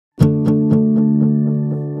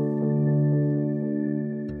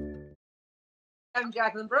I'm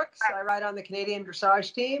Jacqueline Brooks. I ride on the Canadian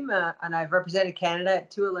Dressage Team, and I've represented Canada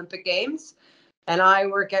at 2 Olympic Games. And I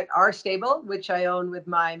work at our stable, which I own with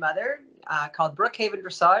my mother, called Brookhaven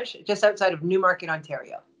Dressage, just outside of Newmarket,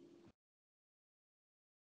 Ontario.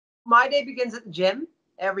 My day begins at the gym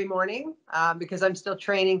every morning because I'm still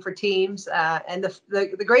training for teams. And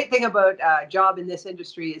the great thing about a job in this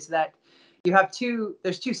industry is that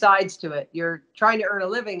there's two sides to it. You're trying to earn a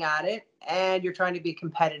living at it, and you're trying to be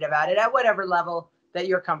competitive at it at whatever level that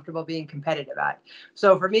you're comfortable being competitive at.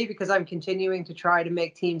 So for me, because I'm continuing to try to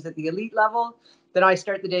make teams at the elite level, then I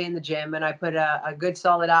start the day in the gym, and I put a good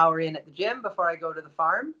solid hour in at the gym before I go to the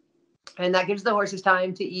farm. And that gives the horses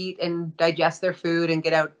time to eat and digest their food and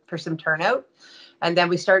get out for some turnout. And then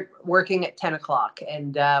we start working at 10 o'clock,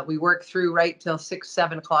 and we work through right till 6,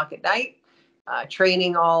 7 o'clock at night,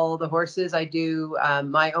 training all the horses. I do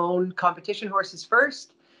my own competition horses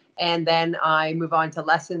first, and then I move on to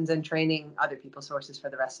lessons and training other people's horses for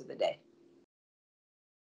the rest of the day.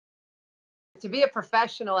 To be a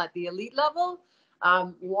professional at the elite level,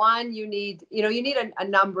 one, you need a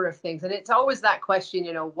number of things. And it's always that question,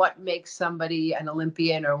 what makes somebody an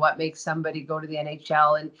Olympian or what makes somebody go to the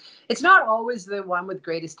NHL? And it's not always the one with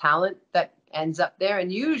greatest talent that ends up there.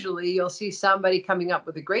 And usually you'll see somebody coming up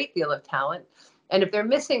with a great deal of talent. And if they're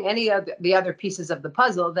missing any of the other pieces of the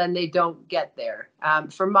puzzle, then they don't get there.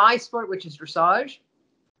 For my sport, which is dressage,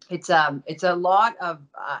 it's an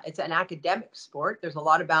academic sport. There's a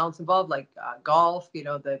lot of balance involved, like golf,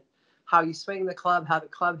 how you swing the club, how the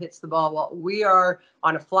club hits the ball. Well, we are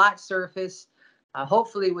on a flat surface,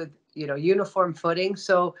 hopefully with uniform footing.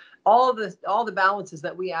 So all the balances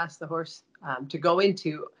that we ask the horse to go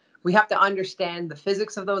into, we have to understand the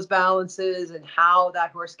physics of those balances and how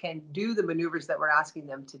that horse can do the maneuvers that we're asking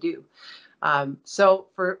them to do. So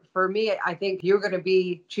for me, I think you're going to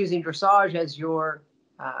be choosing dressage as your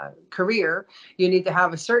career. You need to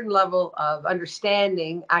have a certain level of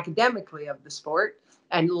understanding academically of the sport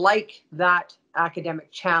and like that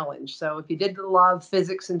academic challenge. So if you did love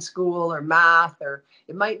physics in school or math, or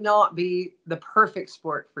it might not be the perfect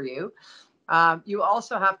sport for you. You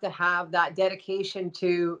also have to have that dedication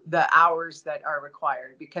to the hours that are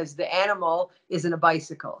required, because the animal isn't a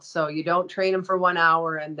bicycle. So you don't train them for 1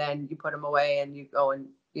 hour and then you put them away and you go and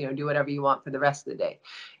do whatever you want for the rest of the day.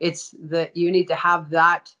 It's that you need to have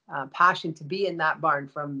that passion to be in that barn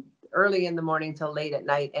from early in the morning till late at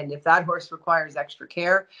night. And if that horse requires extra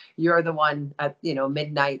care, you're the one at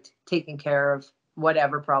midnight taking care of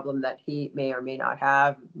whatever problem that he may or may not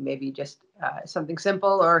have, maybe just something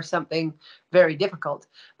simple or something very difficult.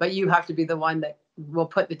 But you have to be the one that will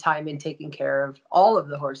put the time in taking care of all of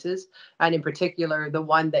the horses, and in particular, the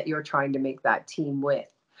one that you're trying to make that team with.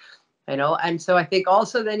 And so I think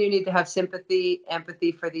also then you need to have sympathy,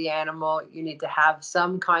 empathy for the animal. You need to have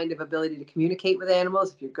some kind of ability to communicate with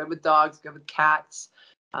animals. If you're good with dogs, good with cats,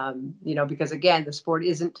 because again, the sport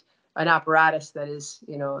isn't an apparatus that is,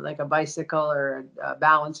 like a bicycle or a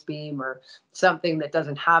balance beam or something that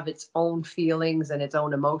doesn't have its own feelings and its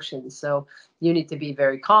own emotions. So you need to be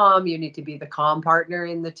very calm. You need to be the calm partner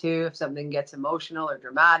in the two. If something gets emotional or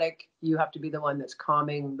dramatic, you have to be the one that's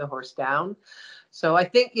calming the horse down. So I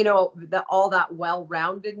think, that all that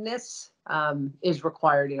well-roundedness is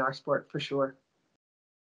required in our sport for sure.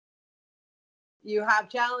 You have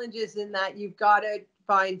challenges in that you've got to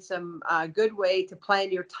find some good way to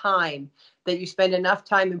plan your time, that you spend enough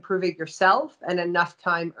time improving yourself and enough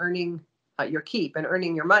time earning your keep and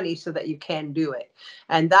earning your money so that you can do it.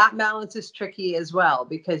 And that balance is tricky as well,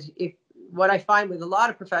 because what I find with a lot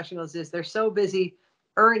of professionals is they're so busy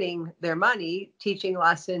earning their money, teaching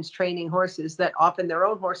lessons, training horses, that often their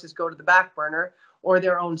own horses go to the back burner, or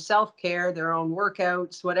their own self-care, their own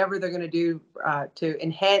workouts, whatever they're going to do to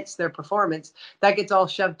enhance their performance, that gets all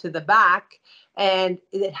shoved to the back. And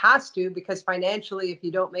it has to, because financially, if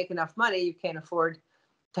you don't make enough money, you can't afford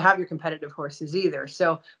to have your competitive horses either.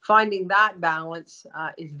 So finding that balance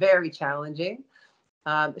is very challenging.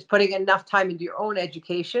 Is putting enough time into your own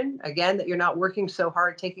education, again, that you're not working so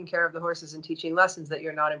hard taking care of the horses and teaching lessons that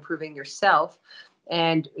you're not improving yourself,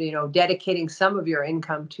 and dedicating some of your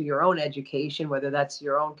income to your own education, whether that's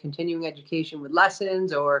your own continuing education with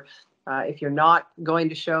lessons, or if you're not going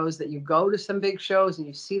to shows, that you go to some big shows and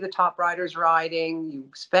you see the top riders riding. You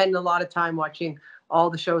spend a lot of time watching all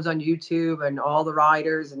the shows on YouTube and all the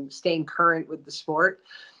riders and staying current with the sport.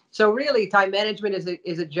 So really, time management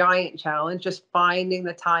is a giant challenge, just finding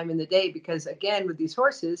the time in the day, because again, with these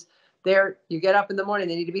horses, you get up in the morning,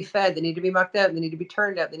 they need to be fed, they need to be mucked out, they need to be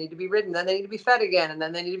turned out, they need to be ridden, then they need to be fed again, and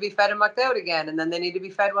then they need to be fed and mucked out again, and then they need to be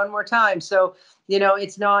fed one more time. So,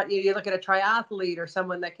 it's not, you look at a triathlete or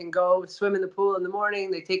someone that can go swim in the pool in the morning,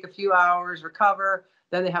 they take a few hours, recover,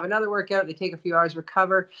 then they have another workout, they take a few hours,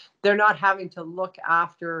 recover. They're not having to look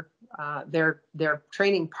after their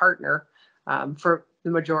training partner for the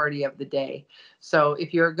majority of the day. So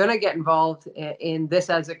if you're going to get involved in this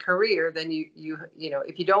as a career, then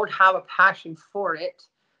if you don't have a passion for it,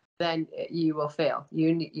 then you will fail.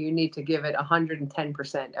 You need to give it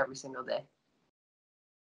 110% every single day.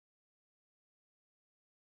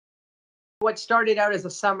 What started out as a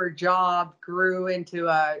summer job grew into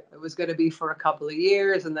it was going to be for a couple of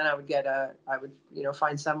years, and then I would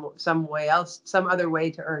find some other way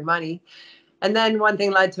to earn money. And then one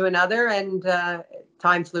thing led to another, and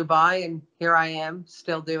time flew by, and here I am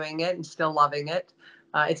still doing it and still loving it.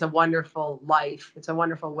 It's a wonderful life. It's a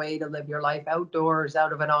wonderful way to live your life outdoors,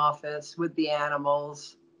 out of an office, with the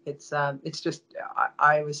animals. It's just,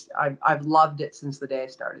 I've loved it since the day I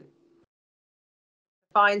started.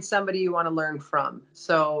 Find somebody you want to learn from.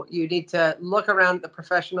 So you need to look around at the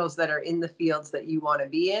professionals that are in the fields that you want to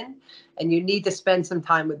be in, and you need to spend some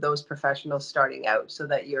time with those professionals starting out so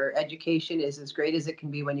that your education is as great as it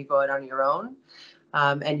can be when you go out on your own,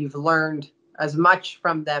 and you've learned as much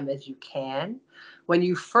from them as you can. When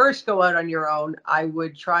you first go out on your own, I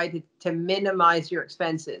would try to minimize your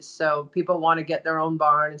expenses. So people want to get their own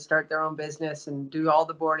barn and start their own business and do all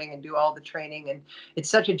the boarding and do all the training. And it's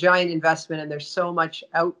such a giant investment, and there's so much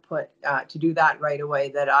output to do that right away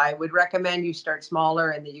that I would recommend you start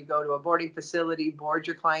smaller and that you go to a boarding facility, board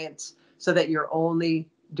your clients so that you're only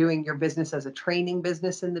doing your business as a training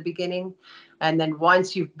business in the beginning. And then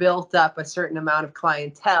once you've built up a certain amount of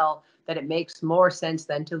clientele, that it makes more sense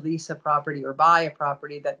then to lease a property or buy a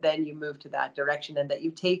property, that then you move to that direction, and that you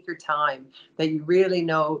take your time, that you really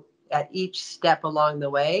know at each step along the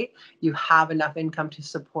way, you have enough income to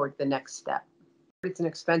support the next step. It's an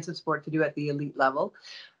expensive sport to do at the elite level.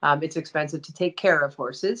 It's expensive to take care of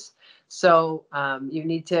horses. So you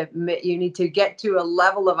need to get to a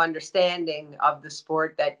level of understanding of the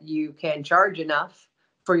sport that you can charge enough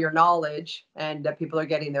for your knowledge, and that people are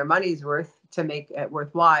getting their money's worth to make it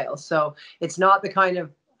worthwhile. So it's not the kind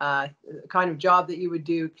of job that you would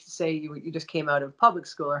do, say you just came out of public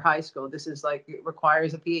school or high school. This is like, it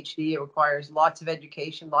requires a PhD. It requires lots of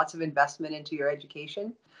education, lots of investment into your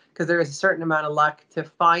education, because there is a certain amount of luck to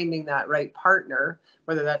finding that right partner,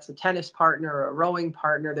 whether that's a tennis partner or a rowing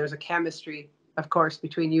partner. There's a chemistry, of course,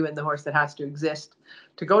 between you and the horse that has to exist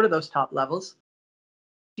to go to those top levels.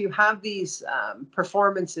 You have these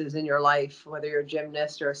performances in your life, whether you're a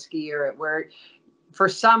gymnast or a skier, where for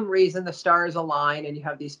some reason the stars align and you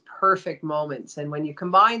have these perfect moments. And when you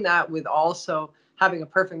combine that with also having a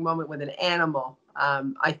perfect moment with an animal,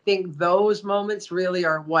 I think those moments really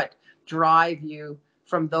are what drive you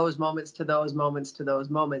from those moments to those moments to those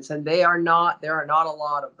moments. And there are not a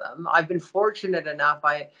lot of them. I've been fortunate enough.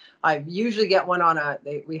 I usually get one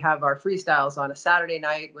we have our freestyles on a Saturday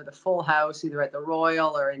night with a full house, either at the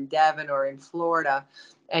Royal or in Devon or in Florida.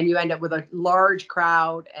 And you end up with a large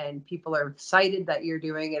crowd and people are excited that you're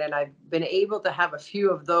doing it. And I've been able to have a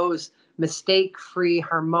few of those mistake-free,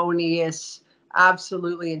 harmonious,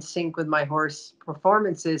 absolutely in sync with my horse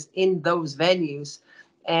performances in those venues.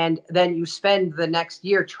 And then you spend the next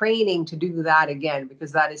year training to do that again,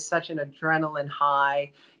 because that is such an adrenaline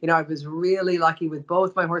high. I was really lucky with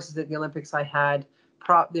both my horses at the Olympics. I had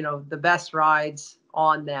the best rides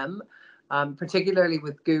on them, particularly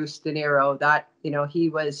with Goose De Niro. That, he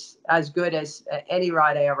was as good as any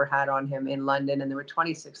ride I ever had on him in London. And there were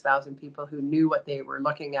 26,000 people who knew what they were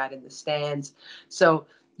looking at in the stands. So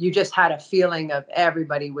you just had a feeling of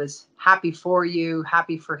everybody was happy for you,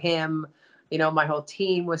 happy for him. My whole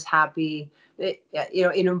team was happy. It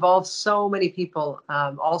involves so many people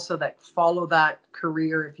also that follow that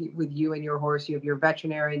career. With you and your horse, you have your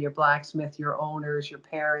veterinarian, your blacksmith, your owners, your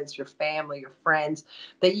parents, your family, your friends,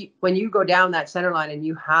 that when you go down that center line and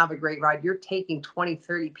you have a great ride, you're taking 20,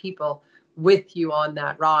 30 people with you on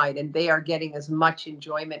that ride, and they are getting as much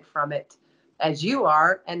enjoyment from it as you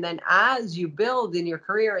are. And then as you build in your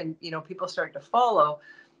career and, people start to follow,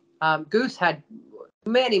 Goose had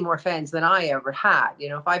many more fans than I ever had.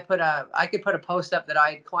 If I could put a post up that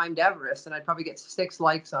I climbed Everest, and I'd probably get 6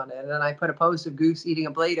 likes on it. And then I put a post of Goose eating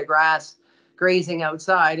a blade of grass, grazing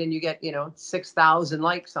outside, and you get, 6,000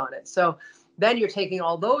 likes on it. So then you're taking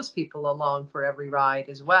all those people along for every ride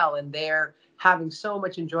as well. And they're having so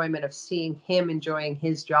much enjoyment of seeing him enjoying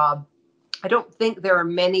his job. I don't think there are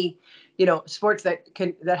many sports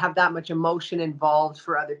that have that much emotion involved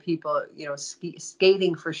for other people.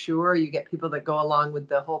 Skating for sure. You get people that go along with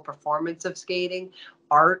the whole performance of skating,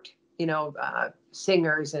 art,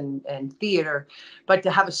 singers and theater, but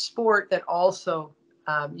to have a sport that also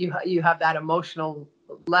you have that emotional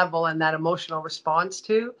level and that emotional response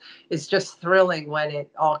to is just thrilling when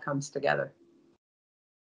it all comes together.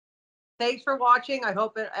 Thanks for watching. I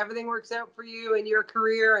hope that everything works out for you in your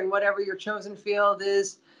career and whatever your chosen field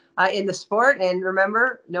is in the sport. And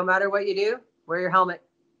remember, no matter what you do, wear your helmet.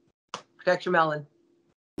 Protect your melon.